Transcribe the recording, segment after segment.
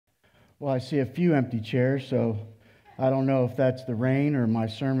Well, I see a few empty chairs, so I don't know if that's the rain or my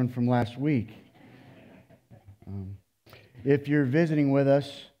sermon from last week. If you're visiting with us,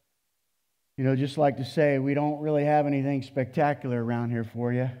 just like to say, we don't really have anything spectacular around here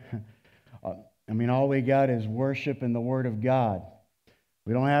for you. All we got is worship and the Word of God.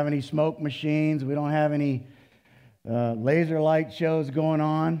 We don't have any smoke machines. We don't have any laser light shows going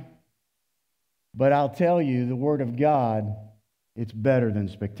on. But I'll tell you, the Word of God, it's better than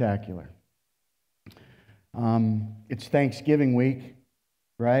spectacular. It's Thanksgiving week,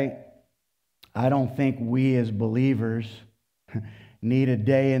 right? I don't think we as believers need a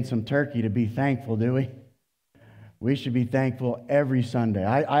day and some turkey to be thankful, do we? We should be thankful every Sunday.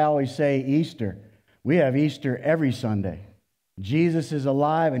 I always say Easter. We have Easter every Sunday. Jesus is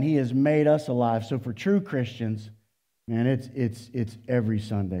alive and He has made us alive. So for true Christians, man, it's every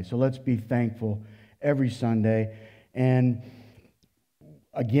Sunday. So let's be thankful every Sunday. And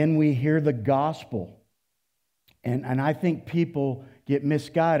again, we hear the gospel. And I think people get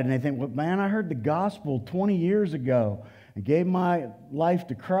misguided and they think, well, man, I heard the gospel 20 years ago and gave my life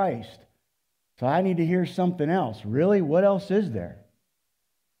to Christ. So I need to hear something else. Really? What else is there?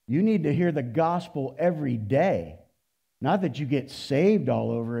 You need to hear the gospel every day. Not that you get saved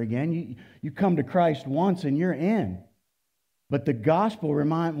all over again. You come to Christ once and you're in. But the gospel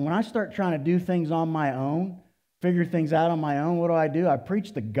when I start trying to do things on my own, figure things out on my own, what do? I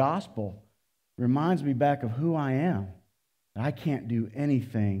preach the gospel. Reminds me back of who I am. I can't do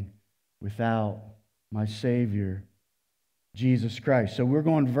anything without my Savior, Jesus Christ. So we're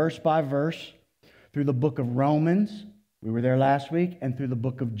going verse by verse through the book of Romans. We were there last week, and through the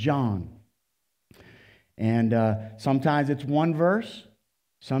book of John. And sometimes it's one verse.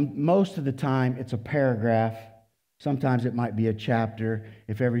 Most of the time it's a paragraph. Sometimes it might be a chapter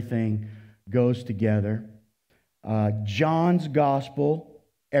if everything goes together. John's gospel,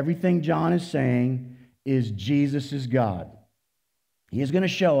 everything John is saying is Jesus is God. He is going to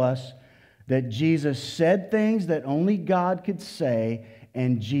show us that Jesus said things that only God could say,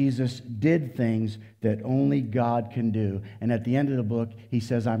 and Jesus did things that only God can do. And at the end of the book, he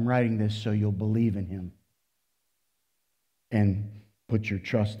says, I'm writing this so you'll believe in Him and put your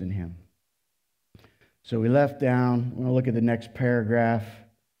trust in Him. So we left down. We're going to look at the next paragraph.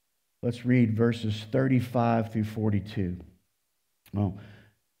 Let's read verses 35 through 42. Well,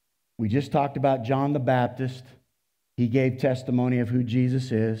 we just talked about John the Baptist. He gave testimony of who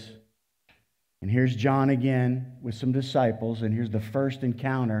Jesus is. And here's John again with some disciples, and here's the first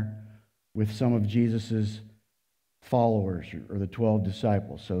encounter with some of Jesus' followers, or the 12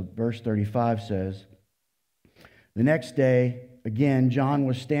 disciples. So verse 35 says, the next day, again, John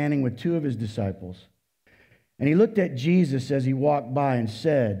was standing with two of his disciples. And he looked at Jesus as he walked by and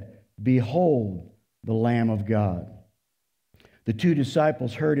said, behold, the Lamb of God. The two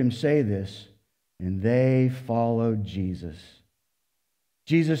disciples heard him say this, and they followed Jesus.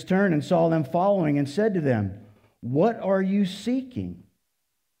 Jesus turned and saw them following and said to them, what are you seeking?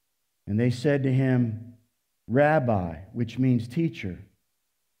 And they said to him, Rabbi, which means teacher,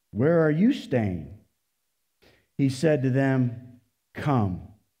 where are you staying? He said to them, come,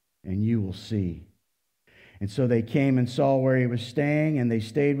 and you will see. And so they came and saw where he was staying, and they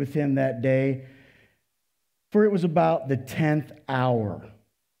stayed with him that day, for it was about the 10th hour.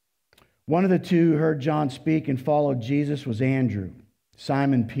 One of the two who heard John speak and followed Jesus was Andrew,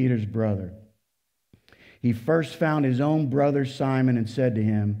 Simon Peter's brother. He first found his own brother Simon and said to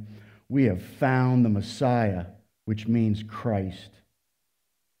him, we have found the Messiah, which means Christ.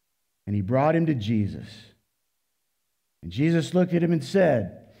 And he brought him to Jesus. And Jesus looked at him and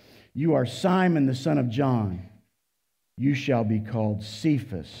said, you are Simon the son of John. You shall be called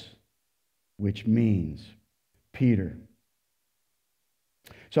Cephas, which means Peter.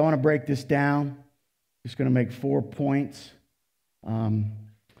 So I want to break this down. Just going to make 4 points. I'm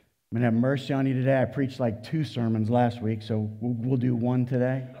going to have mercy on you today. I preached like 2 sermons last week, so we'll do 1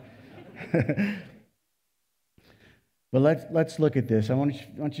 today. But let's look at this. I want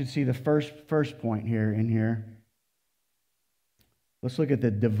you to see the first point here. Let's look at the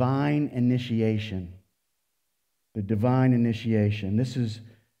divine initiation. The divine initiation. This is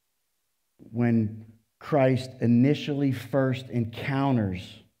when Christ initially first encounters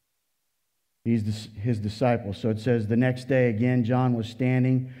his disciples. So it says, the next day again, John was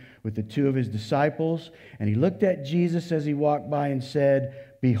standing with the two of his disciples, and he looked at Jesus as he walked by and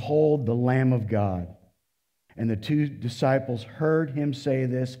said, behold, the Lamb of God. And the two disciples heard him say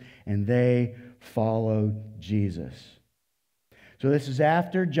this, and they followed Jesus. So this is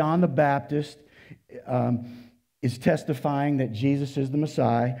after John the Baptist is testifying that Jesus is the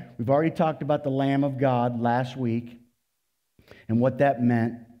Messiah. We've already talked about the Lamb of God last week and what that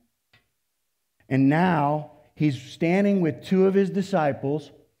meant. And now he's standing with two of his disciples.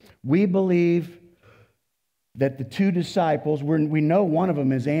 We believe that the two disciples, we know one of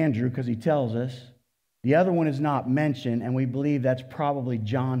them is Andrew because he tells us. The other one is not mentioned, and we believe that's probably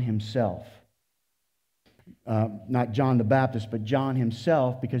John himself. Not John the Baptist, but John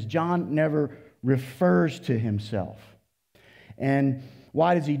himself, because John never refers to himself. And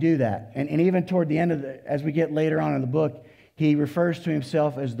why does he do that? And even toward the end of as we get later on in the book, he refers to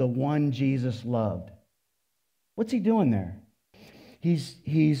himself as the one Jesus loved. What's he doing there? He's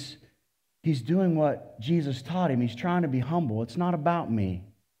doing what Jesus taught him. He's trying to be humble. It's not about me.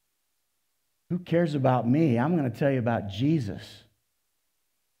 Who cares about me? I'm going to tell you about Jesus.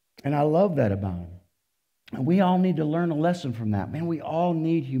 And I love that about him. And we all need to learn a lesson from that. Man, we all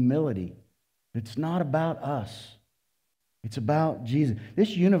need humility. It's not about us. It's about Jesus. This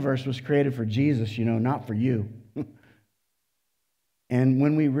universe was created for Jesus, not for you. And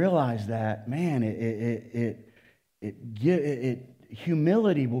when we realize that, man,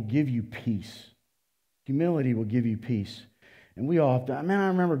 humility will give you peace. Humility will give you peace. And we all have to. I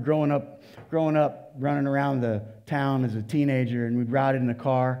remember growing up, running around the town as a teenager, and we'd ride in the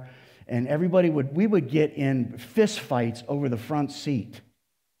car, and we would get in fist fights over the front seat.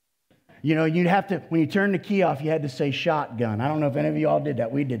 You'd have to, when you turned the key off, you had to say shotgun. I don't know if any of you all did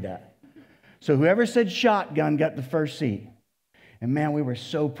that. We did that. So whoever said shotgun got the first seat. And man, we were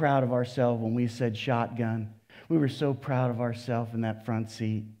so proud of ourselves when we said shotgun. We were so proud of ourselves in that front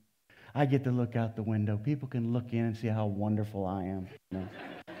seat. I get to look out the window. People can look in and see how wonderful I am.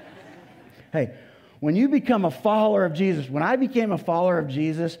 Hey, when you become a follower of Jesus, when I became a follower of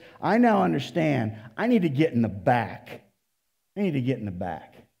Jesus, I now understand I need to get in the back. I need to get in the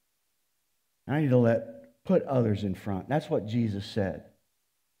back. I need to put others in front. That's what Jesus said.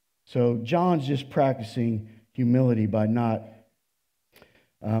 So John's just practicing humility by not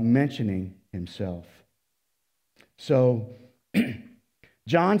mentioning himself. So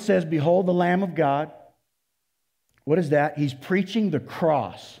John says, "Behold the Lamb of God." What is that? He's preaching the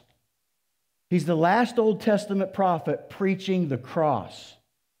cross. He's the last Old Testament prophet preaching the cross,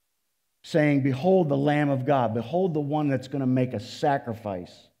 saying, "Behold the Lamb of God. Behold the one that's going to make a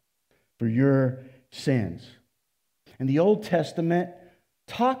sacrifice for your sins." And the Old Testament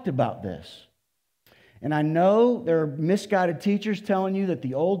talked about this. And I know there are misguided teachers telling you that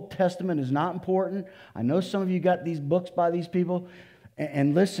the Old Testament is not important. I know some of you got these books by these people.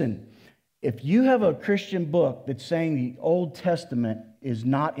 And listen, if you have a Christian book that's saying the Old Testament is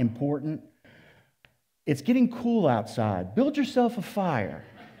not important, it's getting cool outside. Build yourself a fire.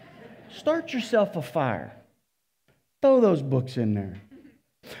 Start yourself a fire. Throw those books in there.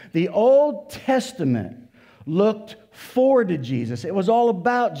 The Old Testament looked forward to Jesus. It was all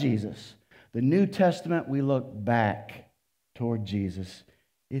about Jesus. The New Testament, we look back toward Jesus.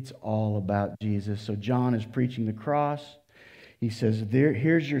 It's all about Jesus. So John is preaching the cross. He says,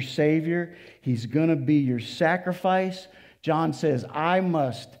 here's your Savior. He's going to be your sacrifice. John says, I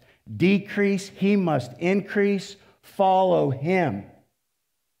must decrease. He must increase. Follow him.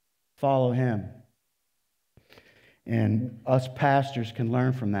 Follow him. And us pastors can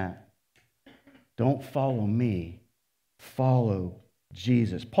learn from that. Don't follow me. Follow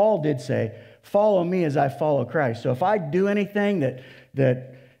Jesus. Paul did say, follow me as I follow Christ. So if I do anything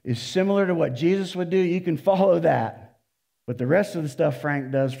that is similar to what Jesus would do, you can follow that. But the rest of the stuff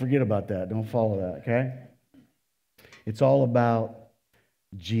Frank does, forget about that. Don't follow that, okay? It's all about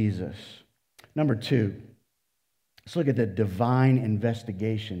Jesus. Number 2, let's look at the divine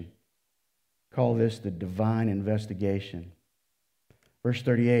investigation. Call this the divine investigation. Verse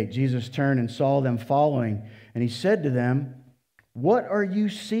 38, Jesus turned and saw them following, and he said to them, "What are you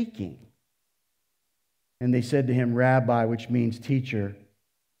seeking?" And they said to him, "Rabbi," which means teacher,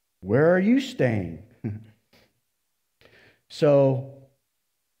 "where are you staying?" So,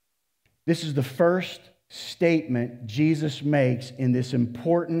 this is the first statement Jesus makes in this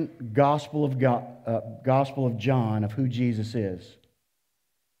important Gospel of John of who Jesus is.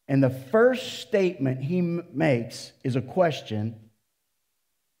 And the first statement he makes is a question,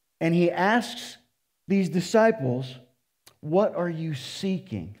 and he asks these disciples, "What are you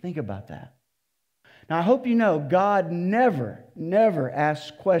seeking?" Think about that. Now, I hope you know God never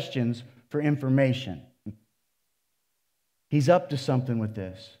asks questions for information. He's up to something with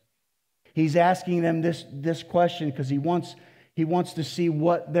this. He's asking them this question because he wants to see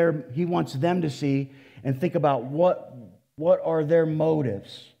he wants them to see and think about what are their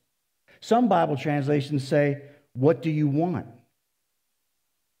motives. Some Bible translations say, "What do you want?"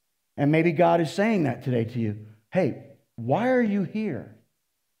 And maybe God is saying that today to you. Hey, why are you here?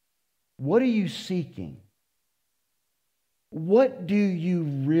 What are you seeking? What do you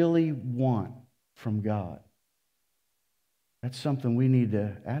really want? from God? That's something we need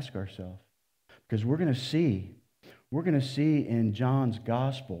to ask ourselves. Because we're going to see in John's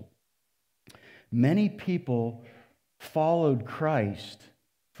gospel, many people followed Christ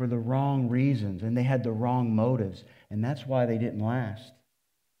for the wrong reasons, and they had the wrong motives, and that's why they didn't last.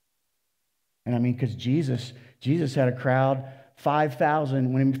 And I mean, because Jesus had a crowd,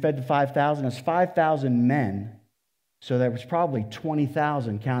 5,000, when he fed the 5,000, it's 5,000 men, so there was probably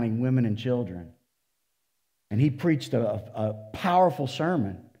 20,000 counting women and children. And he preached a powerful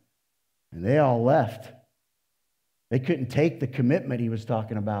sermon, and they all left. They couldn't take the commitment he was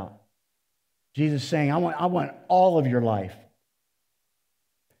talking about. Jesus saying, I want all of your life.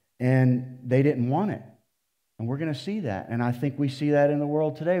 And they didn't want it. And we're going to see that. And I think we see that in the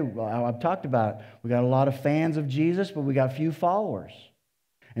world today. I've talked about it. We got a lot of fans of Jesus, but we got few followers.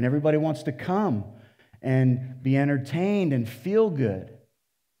 And everybody wants to come and be entertained and feel good.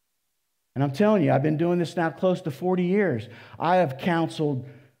 And I'm telling you, I've been doing this now close to 40 years. I have counseled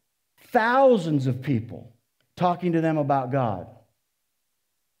thousands of people, talking to them about God.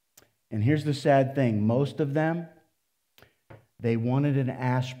 And here's the sad thing. Most of them, they wanted an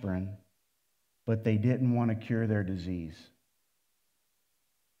aspirin, but they didn't want to cure their disease.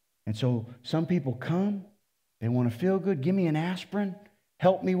 And so some people come, they want to feel good. Give me an aspirin.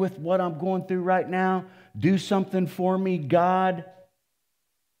 Help me with what I'm going through right now. Do something for me, God.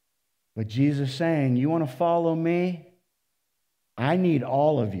 But Jesus is saying, you want to follow me? I need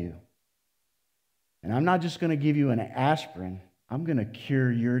all of you. And I'm not just going to give you an aspirin. I'm going to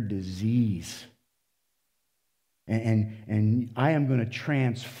cure your disease. And I am going to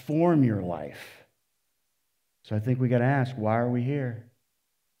transform your life. So I think we got to ask, why are we here?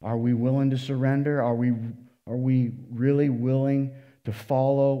 Are we willing to surrender? Are we really willing to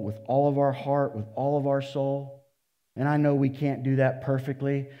follow with all of our heart, with all of our soul? And I know we can't do that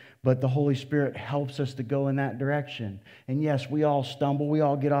perfectly, but the Holy Spirit helps us to go in that direction. And yes, we all stumble. We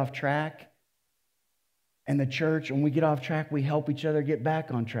all get off track. And the church, when we get off track, we help each other get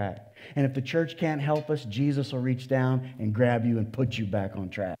back on track. And if the church can't help us, Jesus will reach down and grab you and put you back on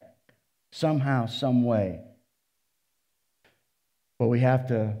track. Somehow, some way. But we have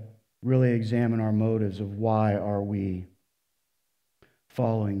to really examine our motives of why are we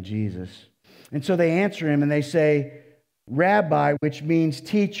following Jesus. And so they answer him and they say, Rabbi, which means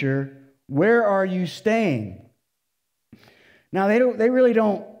teacher, where are you staying? Now, they really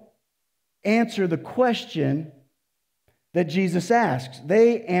don't answer the question that Jesus asks.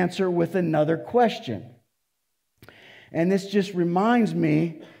 They answer with another question. And this just reminds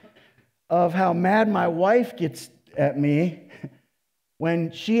me of how mad my wife gets at me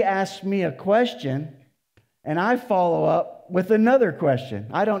when she asks me a question and I follow up with another question.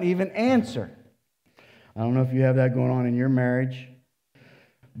 I don't even answer. I don't know if you have that going on in your marriage,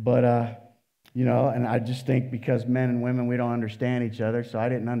 but and I just think because men and women, we don't understand each other, so I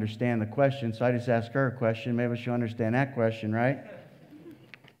didn't understand the question, so I just asked her a question. Maybe she'll understand that question, right?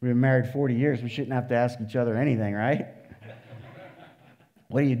 We've been married 40 years. We shouldn't have to ask each other anything, right?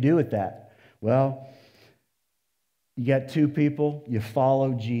 What do you do with that? Well, you got two people. You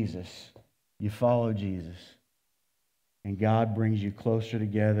follow Jesus. You follow Jesus. And God brings you closer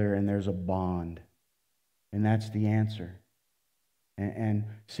together, and there's a bond. And that's the answer. And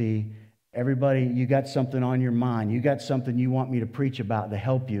see, everybody, you got something on your mind. You got something you want me to preach about to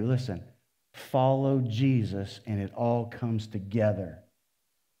help you. Listen, follow Jesus and it all comes together.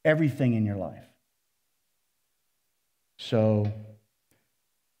 Everything in your life. So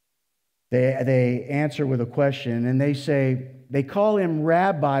they answer with a question and they call him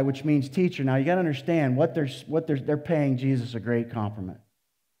rabbi, which means teacher. Now you got to understand they're paying Jesus a great compliment.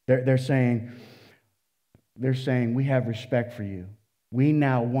 They're saying we have respect for you. We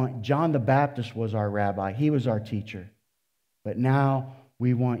now want, John the Baptist was our rabbi. He was our teacher. But now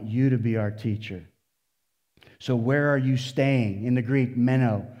we want you to be our teacher. So where are you staying? In the Greek,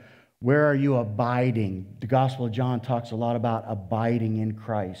 meno. Where are you abiding? The Gospel of John talks a lot about abiding in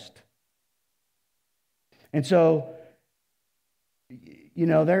Christ. And so,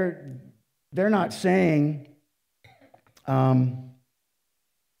 they're not saying, what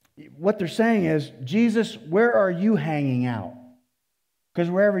they're saying is, Jesus, where are you hanging out? Because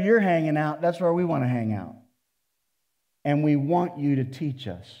wherever you're hanging out, that's where we want to hang out. And we want you to teach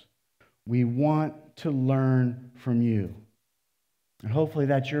us. We want to learn from you. And hopefully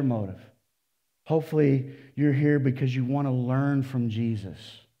that's your motive. Hopefully you're here because you want to learn from Jesus.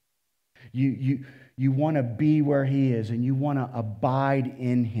 You want to be where he is, and you want to abide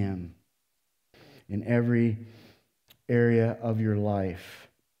in him in every area of your life.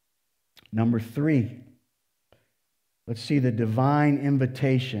 Number 3. Let's see the divine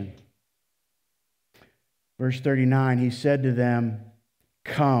invitation. Verse 39, he said to them,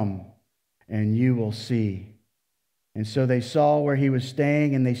 "Come, and you will see." And so they saw where he was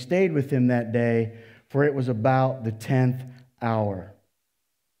staying, and they stayed with him that day, for it was about the 10th hour.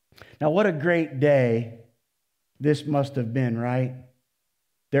 Now, what a great day this must have been, right?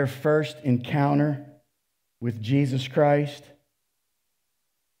 Their first encounter with Jesus Christ.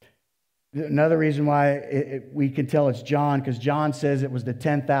 Another reason why we can tell it's John, because John says it was the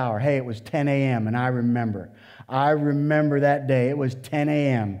 10th hour. Hey, it was 10 a.m., and I remember. I remember that day. It was 10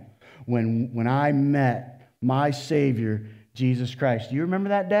 a.m. when I met my Savior, Jesus Christ. Do you remember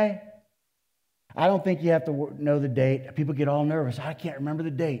that day? I don't think you have to know the date. People get all nervous. I can't remember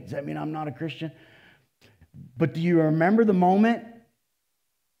the date. Does that mean I'm not a Christian? But do you remember the moment?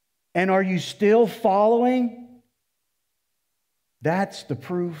 And are you still following? That's the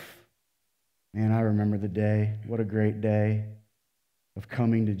proof. Man, I remember the day. What a great day of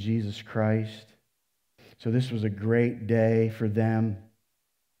coming to Jesus Christ. So this was a great day for them.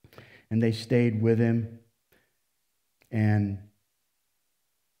 And they stayed with him. And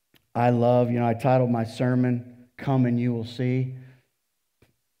I love, I titled my sermon, "Come and You Will See."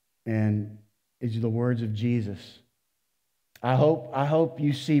 And it's the words of Jesus. I hope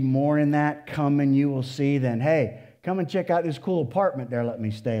you see more in that, "Come and you will see," than, "Hey, come and check out this cool apartment there, let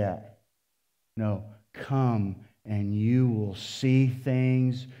me stay at." No, come and you will see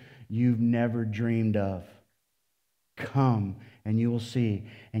things you've never dreamed of. Come and you will see.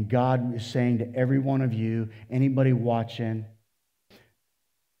 And God is saying to every one of you, anybody watching,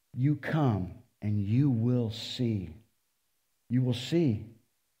 you come and you will see. You will see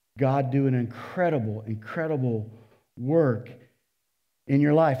God do an incredible, incredible work in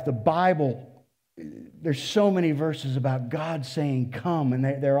your life. The Bible, there's so many verses about God saying come, and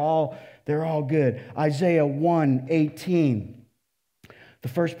they're all good. Isaiah 1:18. The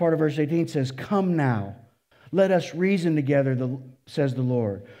first part of verse 18 says, "Come now, let us reason together, says the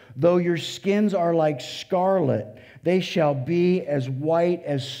Lord. Though your skins are like scarlet, they shall be as white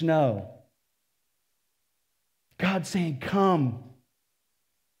as snow." God's saying, come,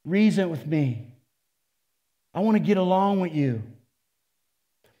 reason with me. I want to get along with you.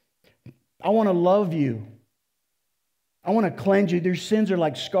 I want to love you. I want to cleanse you. Their sins are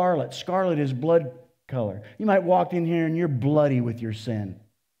like scarlet. Scarlet is blood color. You might walk in here and you're bloody with your sin.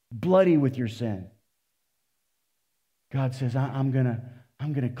 Bloody with your sin. God says, I'm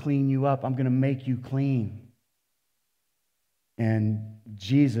gonna clean you up. I'm gonna make you clean. And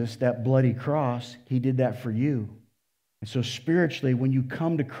Jesus, that bloody cross, he did that for you. And so spiritually, when you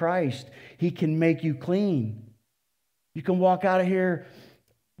come to Christ, he can make you clean. You can walk out of here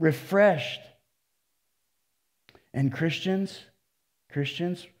refreshed. And Christians,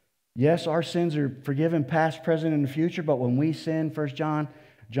 yes, our sins are forgiven, past, present, and the future, but when we sin, 1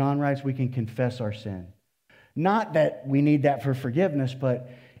 John writes, we can confess our sin. Not that we need that for forgiveness,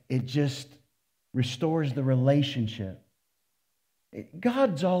 but it just restores the relationship.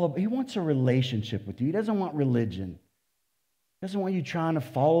 God's he wants a relationship with you. He doesn't want religion. He doesn't want you trying to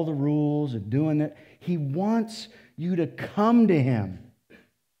follow the rules and doing it. He wants you to come to him,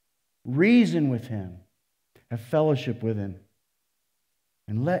 reason with him, have fellowship with him,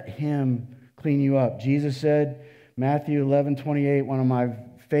 and let him clean you up. Jesus said, Matthew 11:28, one of my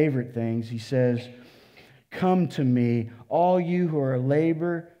favorite things, he says, "Come to me, all you who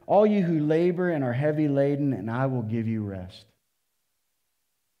labor and are heavy laden, and I will give you rest."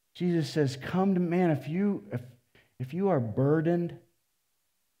 Jesus says, come to man. If you are burdened,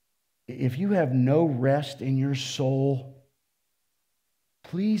 if you have no rest in your soul,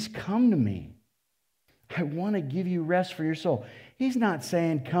 please come to me. I want to give you rest for your soul. He's not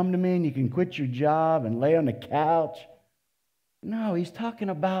saying come to me and you can quit your job and lay on the couch. No, he's talking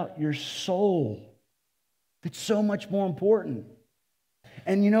about your soul. It's so much more important.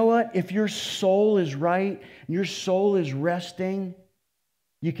 And you know what? If your soul is right and your soul is resting,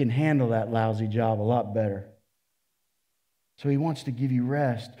 you can handle that lousy job a lot better. So he wants to give you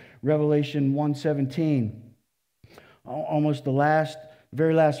rest. Revelation 1:17, almost the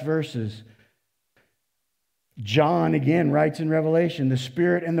very last verses. John again writes in Revelation, "The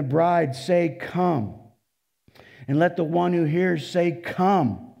Spirit and the bride say, come. And let the one who hears say,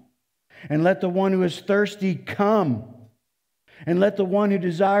 come. And let the one who is thirsty come. And let the one who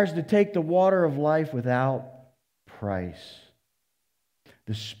desires to take the water of life without price."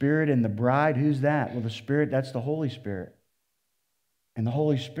 The Spirit and the bride, who's that? Well, the Spirit, that's the Holy Spirit. And the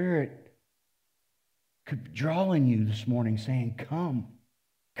Holy Spirit could be drawing you this morning saying, come,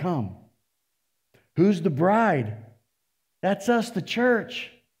 come. Who's the bride? That's us, the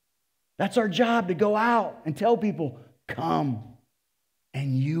church. That's our job, to go out and tell people, come,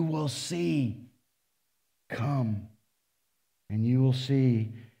 and you will see. Come, and you will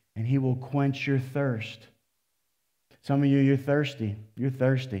see, and he will quench your thirst. Some of you, you're thirsty. You're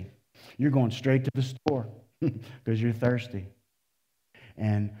thirsty. You're going straight to the store because you're thirsty.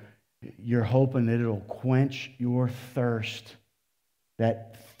 And you're hoping that it'll quench your thirst.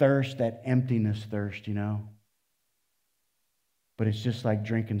 That thirst, that emptiness thirst, you know. But it's just like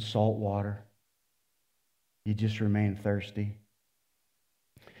drinking salt water. You just remain thirsty.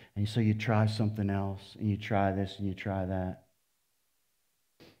 And so you try something else, and you try this, and you try that.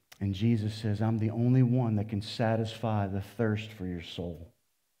 And Jesus says, I'm the only one that can satisfy the thirst for your soul.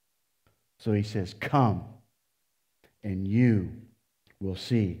 So he says, come, and you will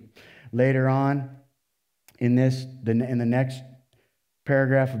see. Later on, in the next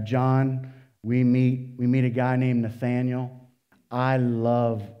paragraph of John, we meet a guy named Nathaniel. I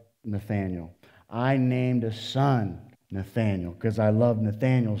love Nathaniel. I named a son Nathaniel because I love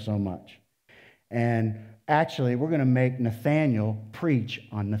Nathaniel so much. And actually, we're going to make Nathaniel preach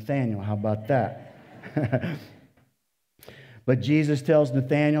on Nathaniel. How about that? But Jesus tells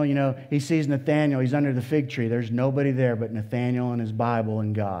Nathaniel, you know, he sees Nathaniel. He's under the fig tree. There's nobody there but Nathaniel and his Bible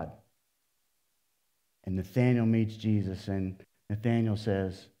and God. And Nathaniel meets Jesus, and Nathaniel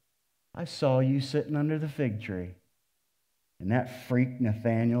says, I saw you sitting under the fig tree. And that freaked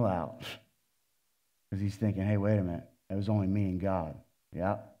Nathaniel out. Because he's thinking, hey, wait a minute. That was only me and God.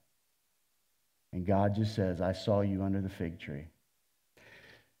 Yeah. And God just says, I saw you under the fig tree.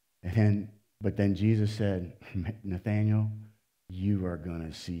 But then Jesus said, Nathaniel, you are going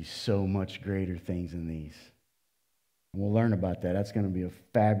to see so much greater things than these. And we'll learn about that. That's going to be a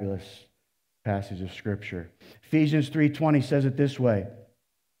fabulous passage of Scripture. Ephesians 3:20 says it this way.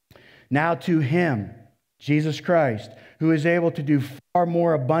 Now to him, Jesus Christ, who is able to do far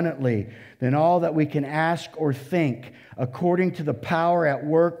more abundantly than all that we can ask or think, according to the power at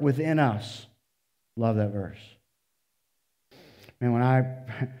work within us. Love that verse. Man,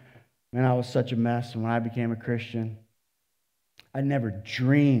 I was such a mess. And when I became a Christian, I never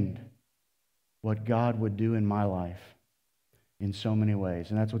dreamed what God would do in my life in so many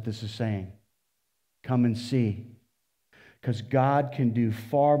ways. And that's what this is saying. Come and see. Because God can do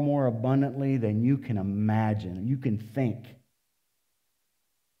far more abundantly than you can imagine, you can think.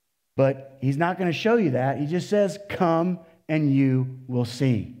 But he's not going to show you that. He just says, come and you will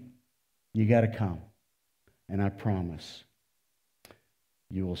see. You got to come. And I promise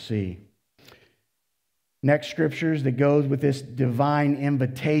you will see. Next scriptures that goes with this divine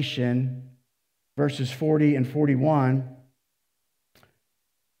invitation, verses 40 and 41.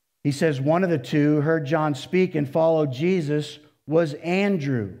 He says, one of the two heard John speak and followed Jesus was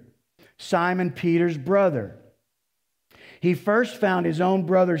Andrew, Simon Peter's brother. He first found his own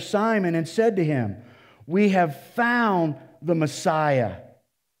brother Simon and said to him, we have found the Messiah,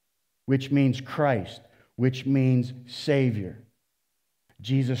 which means Christ, which means Savior.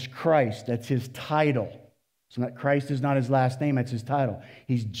 Jesus Christ, that's his title. So Christ is not his last name, that's his title.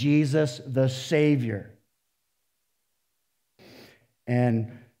 He's Jesus the Savior.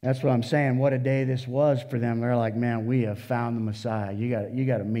 And that's what I'm saying. What a day this was for them. They're like, man, we have found the Messiah. You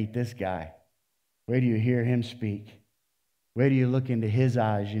got to meet this guy. Where do you hear him speak? Where do you look into his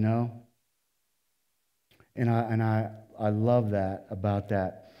eyes, you know? And I love that about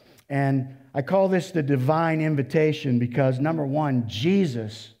that. And I call this the divine invitation because, number one,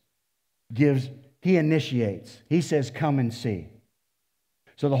 Jesus he initiates. He says, come and see.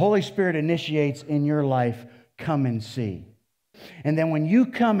 So the Holy Spirit initiates in your life, come and see. And then when you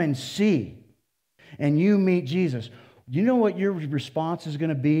come and see and you meet Jesus, you know what your response is going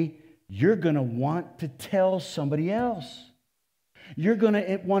to be? You're going to want to tell somebody else. You're going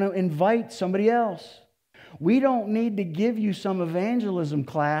to want to invite somebody else. We don't need to give you some evangelism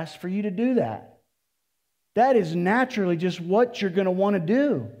class for you to do that. That is naturally just what you're going to want to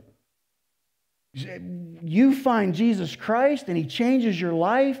do. You find Jesus Christ and he changes your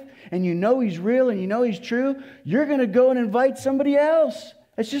life and you know he's real and you know he's true, you're going to go and invite somebody else.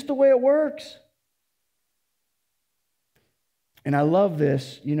 That's just the way it works. And I love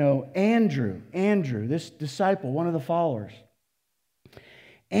this, you know, Andrew, this disciple, one of the followers.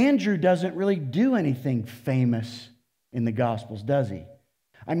 Andrew doesn't really do anything famous in the Gospels, does he?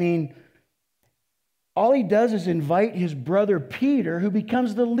 I mean, all he does is invite his brother Peter, who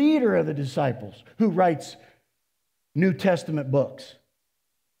becomes the leader of the disciples, who writes New Testament books.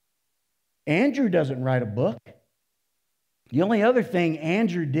 Andrew doesn't write a book. The only other thing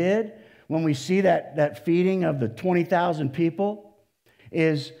Andrew did when we see that feeding of the 20,000 people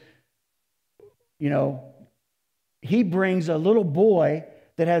is, you know, he brings a little boy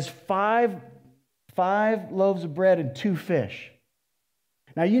that has five loaves of bread and 2 fish.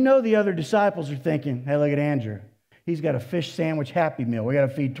 Now, you know the other disciples are thinking, hey, look at Andrew. He's got a fish sandwich Happy Meal. We got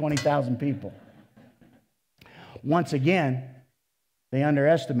to feed 20,000 people. Once again, they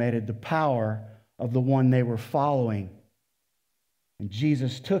underestimated the power of the one they were following. And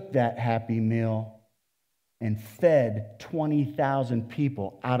Jesus took that Happy Meal and fed 20,000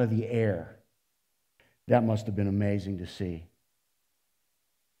 people out of the air. That must have been amazing to see.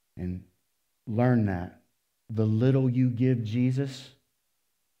 And learn that. The little you give Jesus,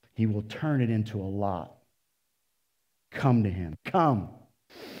 He will turn it into a lot. Come to Him. Come,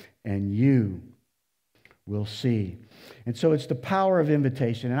 and you will see. And so it's the power of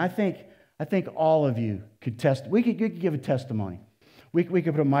invitation. And I think all of you could test. We could give a testimony. We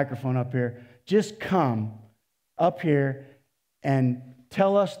could put a microphone up here. Just come up here and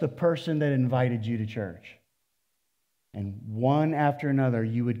tell us the person that invited you to church. And one after another,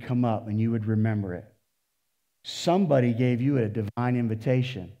 you would come up and you would remember it. Somebody gave you a divine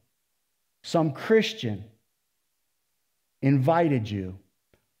invitation. Some Christian invited you.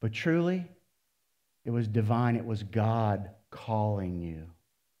 But truly, it was divine. It was God calling you,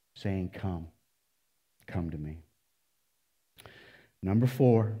 saying, come to me. Number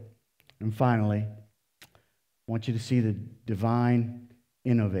 4, and finally, I want you to see the divine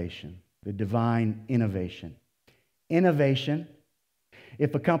innovation. The divine innovation. Innovation,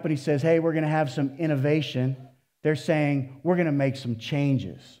 if a company says, hey, we're going to have some innovation, they're saying, we're going to make some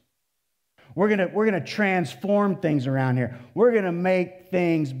changes. We're going to transform things around here. We're going to make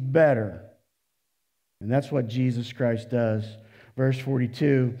things better. And that's what Jesus Christ does. Verse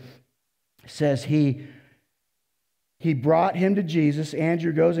 42 says he brought him to Jesus.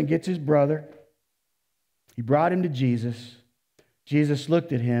 Andrew goes and gets his brother. He brought him to Jesus. Jesus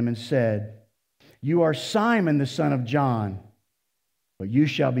looked at him and said, you are Simon, the son of John, but you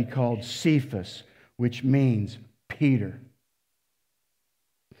shall be called Cephas, which means Peter.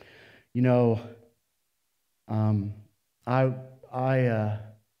 You know, when I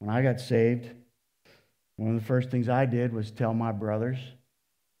got saved, one of the first things I did was tell my brothers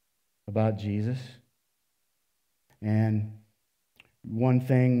about Jesus. And one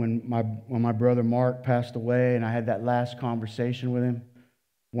thing, when my brother Mark passed away and I had that last conversation with him,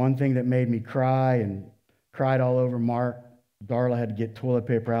 one thing that made me cry and cried all over Mark, Darla had to get toilet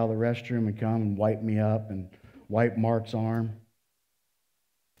paper out of the restroom and come and wipe me up and wipe Mark's arm.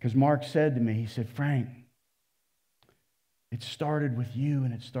 Because Mark said to me, he said, Frank, it started with you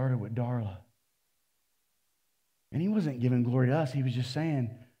and it started with Darla. And he wasn't giving glory to us. He was just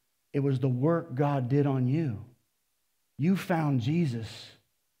saying it was the work God did on you. You found Jesus,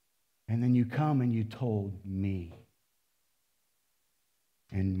 and then you come and you told me.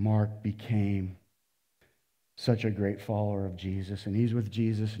 And Mark became such a great follower of Jesus, and he's with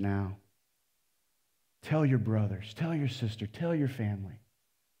Jesus now. Tell your brothers, tell your sister, tell your family.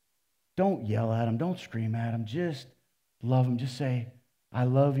 Don't yell at them. Don't scream at them. Just love them. Just say, I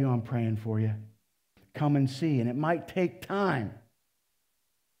love you. I'm praying for you. Come and see. And it might take time.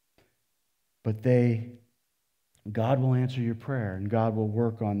 But God will answer your prayer, and God will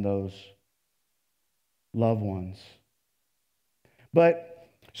work on those loved ones. But,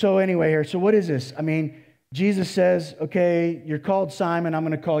 so anyway here, so what is this? I mean, Jesus says, okay, you're called Simon. I'm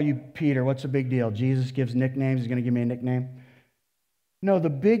going to call you Peter. What's the big deal? Jesus gives nicknames. He's going to give me a nickname. No,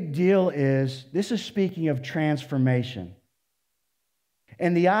 the big deal is, this is speaking of transformation.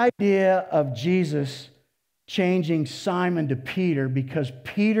 And the idea of Jesus changing Simon to Peter, because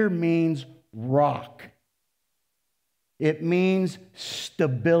Peter means rock. It means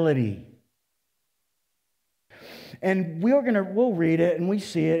stability. And we'll read it and we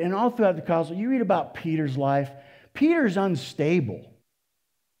see it. And all throughout the gospel, you read about Peter's life. Peter's unstable.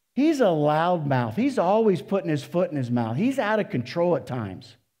 He's a loudmouth. He's always putting his foot in his mouth. He's out of control at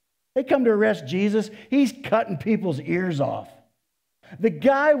times. They come to arrest Jesus. He's cutting people's ears off. The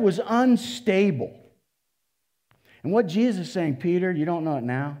guy was unstable. And what Jesus is saying, Peter, you don't know it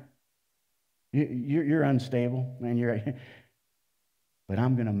now. You're unstable, man. But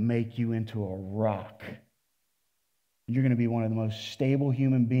I'm going to make you into a rock. You're going to be one of the most stable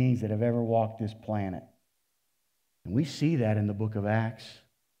human beings that have ever walked this planet. And we see that in the book of Acts.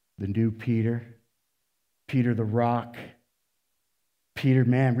 The new Peter. Peter the rock. Peter,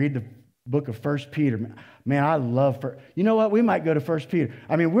 man, read the book of 1 Peter. Man, I love... You know what? We might go to 1 Peter.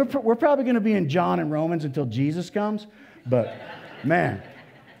 I mean, we're probably going to be in John and Romans until Jesus comes. But, man,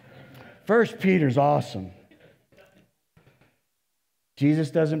 1 Peter's awesome.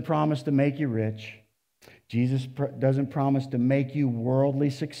 Jesus doesn't promise to make you rich. Jesus doesn't promise to make you worldly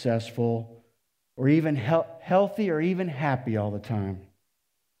successful or even healthy or even happy all the time.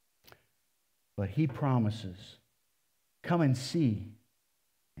 But He promises, come and see.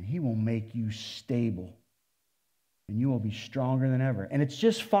 and He will make you stable, and you will be stronger than ever. And it's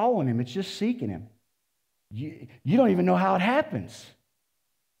just following Him. It's just seeking Him. You don't even know how it happens.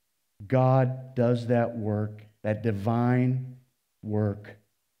 God does that work, that divine work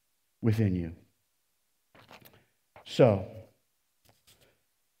within you. So,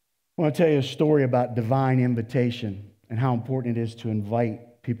 I want to tell you a story about divine invitation and how important it is to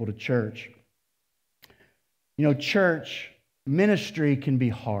invite people to church. You know, church, ministry can be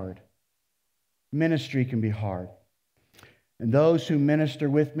hard. Ministry can be hard. And those who minister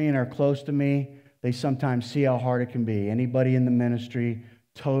with me and are close to me, they sometimes see how hard it can be. Anybody in the ministry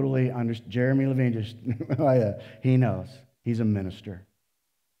totally understands. Jeremy Levine just, he knows. He's a minister.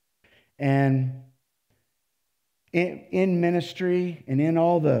 And in ministry and in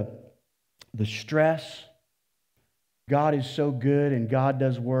all the stress, God is so good and God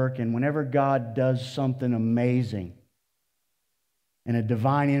does work. And whenever God does something amazing and a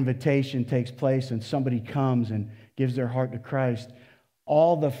divine invitation takes place and somebody comes and gives their heart to Christ,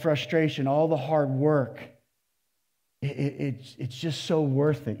 all the frustration, all the hard work, it's just so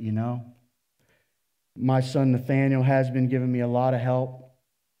worth it, you know. My son Nathaniel has been giving me a lot of help.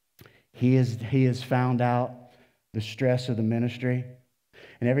 He has found out the stress of the ministry.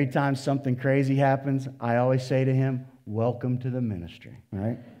 And every time something crazy happens, I always say to him, welcome to the ministry,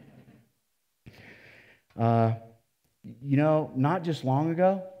 right? You know, not just long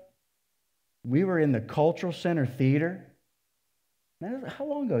ago, we were in the Cultural Center Theater. How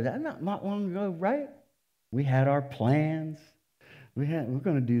long ago? Not long ago, right? We had our plans. We're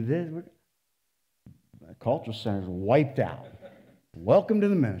going to do this. The Cultural Center's wiped out. Welcome to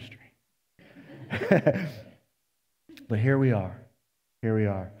the ministry. But here we are. Here we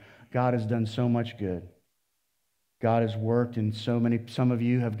are. God has done so much good. God has worked, and some of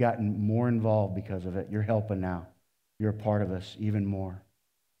you have gotten more involved because of it. You're helping now. You're a part of us even more.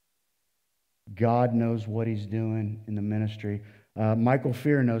 God knows what He's doing in the ministry. Michael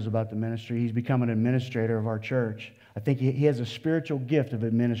Fear knows about the ministry. He's become an administrator of our church. I think he has a spiritual gift of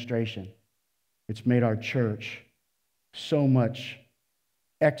administration. It's made our church so much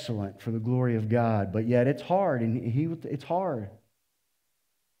excellent for the glory of God. But yet it's hard, and it's hard.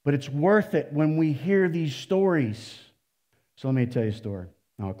 But it's worth it when we hear these stories. So let me tell you a story,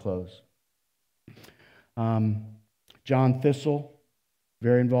 and I'll close. John Thistle,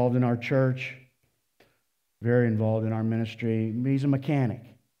 very involved in our church, very involved in our ministry. He's a mechanic.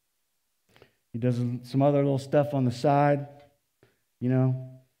 He does some other little stuff on the side, you know,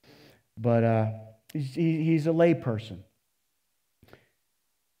 but he's a lay person.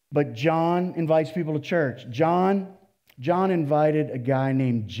 But John invites people to church. John invited a guy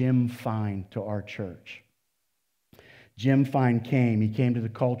named Jim Fine to our church. Jim Fine came. He came to the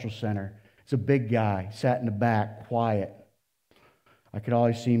Cultural Center. He's a big guy, sat in the back, quiet. I could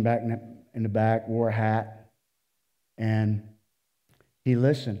always see him back in the back, wore a hat, and he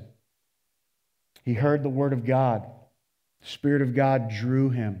listened. He heard the Word of God. The Spirit of God drew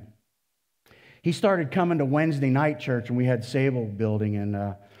him. He started coming to Wednesday night church, and we had Sable building,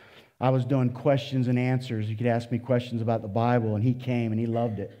 and I was doing questions and answers. You could ask me questions about the Bible, and he came, and he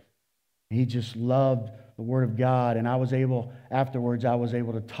loved it. He just loved the Word of God, and afterwards, I was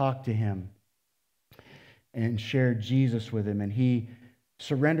able to talk to him and share Jesus with him, and he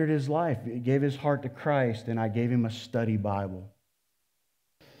surrendered his life. He gave his heart to Christ, and I gave him a study Bible.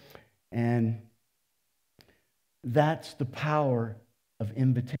 And that's the power of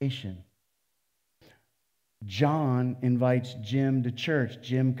invitation. John invites Jim to church.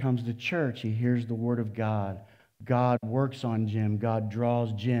 Jim comes to church. He hears the Word of God. God works on Jim. God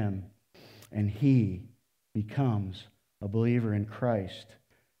draws Jim. And he becomes a believer in Christ.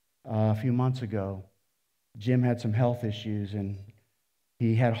 A few months ago, Jim had some health issues, and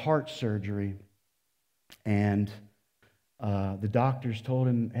he had heart surgery. And the doctors told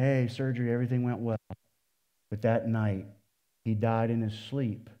him, hey, surgery, everything went well. But that night, he died in his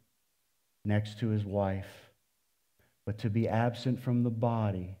sleep next to his wife. But to be absent from the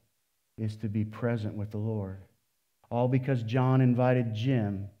body is to be present with the Lord. All because John invited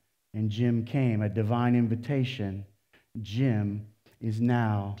Jim, and Jim came, a divine invitation. Jim is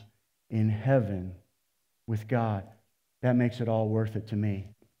now in heaven with God. That makes it all worth it to me.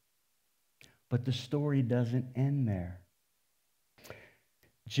 But the story doesn't end there.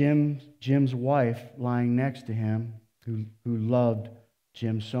 Jim's wife, lying next to him, who loved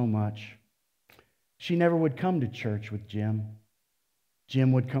Jim so much, she never would come to church with Jim.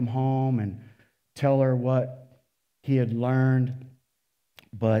 Jim would come home and tell her what he had learned,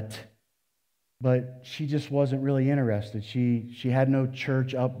 but she just wasn't really interested. She had no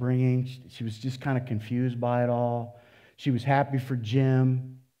church upbringing. She was just kind of confused by it all. She was happy for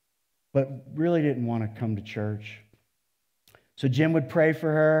Jim. but really didn't want to come to church. So Jim would pray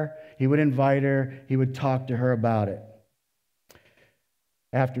for her. He would invite her. He would talk to her about it.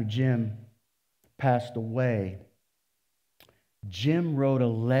 After Jim passed away, Jim wrote a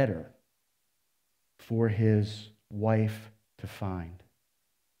letter for his wife to find.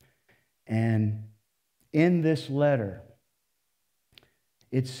 And in this letter,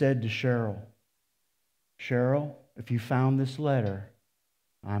 it said to Cheryl, Cheryl, if you found this letter,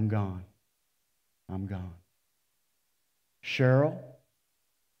 I'm gone. I'm gone. Cheryl,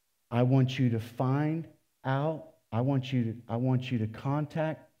 I want you to find out, I want you to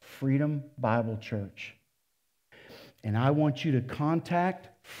contact Freedom Bible Church. And I want you to contact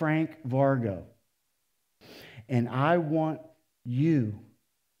Frank Vargo. And I want you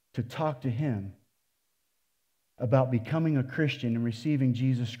to talk to him about becoming a Christian and receiving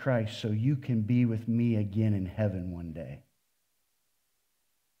Jesus Christ so you can be with me again in heaven one day.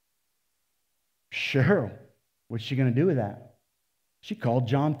 Cheryl, what's she going to do with that? She called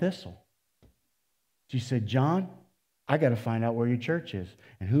John Thistle. She said, John, I got to find out where your church is.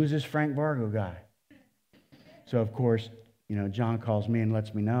 And who's this Frank Vargo guy? So, of course, John calls me and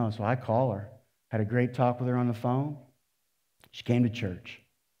lets me know. So I call her. Had a great talk with her on the phone. She came to church.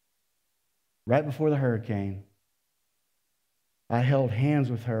 Right before the hurricane, I held hands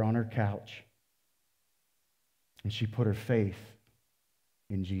with her on her couch. And she put her faith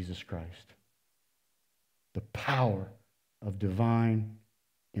in Jesus Christ. The power of divine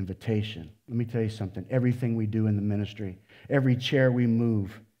invitation. Let me tell you something. Everything we do in the ministry, every chair we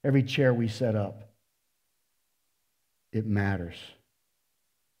move, every chair we set up, it matters.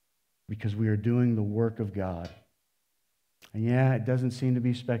 Because we are doing the work of God. And yeah, it doesn't seem to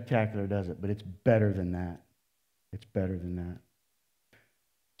be spectacular, does it? But it's better than that. It's better than that.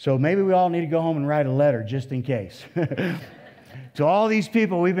 So maybe we all need to go home and write a letter just in case. To all these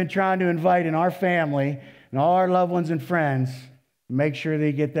people we've been trying to invite in our family and all our loved ones and friends, make sure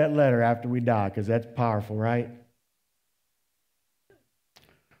they get that letter after we die, because that's powerful, right?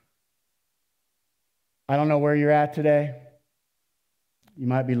 I don't know where you're at today. You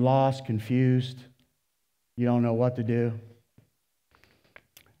might be lost, confused. You don't know what to do.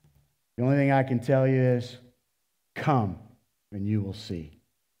 The only thing I can tell you is, come and you will see.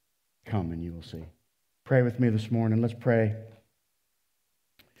 Come and you will see. Pray with me this morning. Let's pray.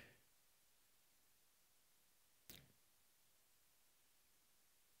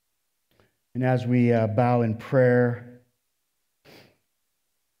 And as we bow in prayer,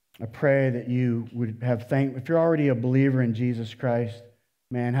 I pray that you would have if you're already a believer in Jesus Christ,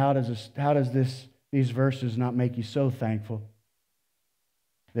 man, how does these verses not make you so thankful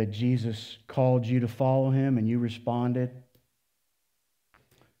that Jesus called you to follow him and you responded?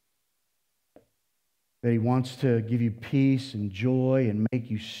 That he wants to give you peace and joy and make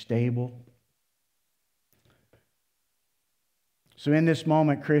you stable. So in this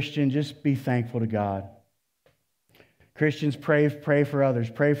moment, Christian, just be thankful to God. Christians, pray for others.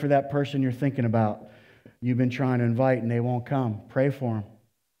 Pray for that person you're thinking about. You've been trying to invite and they won't come. Pray for them.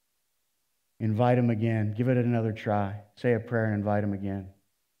 Invite them again. Give it another try. Say a prayer and invite them again.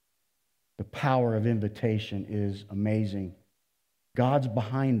 The power of invitation is amazing. God's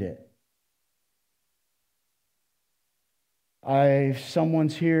behind it. If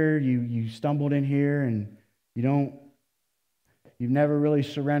someone's here, you stumbled in here and you've never really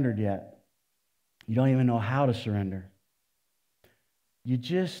surrendered yet. You don't even know how to surrender. You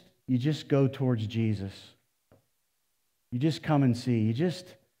just go towards Jesus. You just come and see.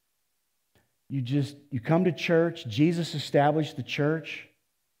 You come to church. Jesus established the church.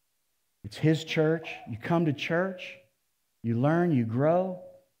 It's his church. You come to church. You learn, you grow,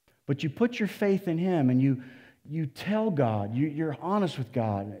 but you put your faith in him and you tell God, you're honest with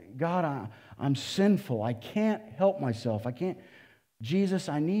God. God, I'm sinful. I can't help myself. Jesus,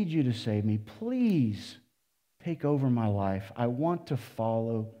 I need you to save me. Please take over my life. I want to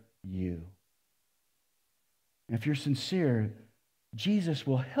follow you. And if you're sincere, Jesus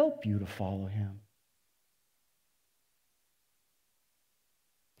will help you to follow him.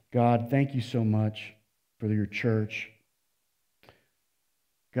 God, thank you so much for your church.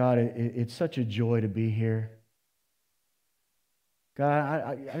 God, it's such a joy to be here.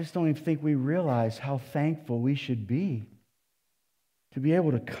 God, I just don't even think we realize how thankful we should be to be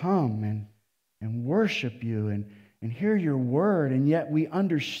able to come and worship you and hear your word, and yet we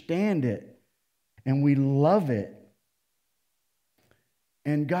understand it and we love it.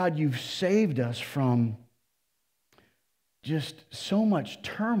 And God, you've saved us from just so much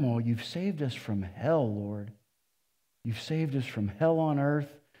turmoil. You've saved us from hell, Lord. You've saved us from hell on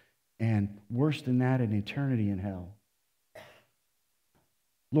earth, and worse than that, an eternity in hell.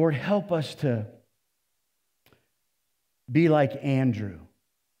 Lord, help us to be like Andrew.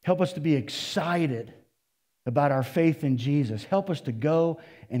 Help us to be excited about our faith in Jesus. Help us to go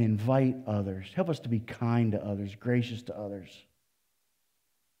and invite others. Help us to be kind to others, gracious to others.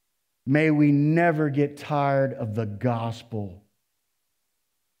 May we never get tired of the gospel,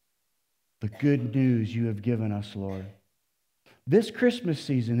 the good news you have given us, Lord. This Christmas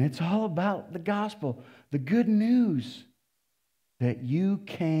season, it's all about the gospel, the good news that you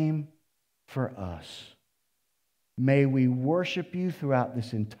came for us. May we worship you throughout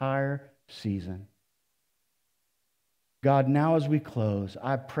this entire season. God, now as we close,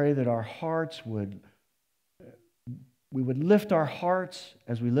 I pray that our hearts we would lift our hearts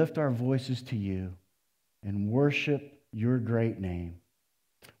as we lift our voices to you and worship your great name.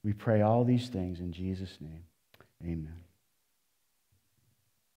 We pray all these things in Jesus' name. Amen.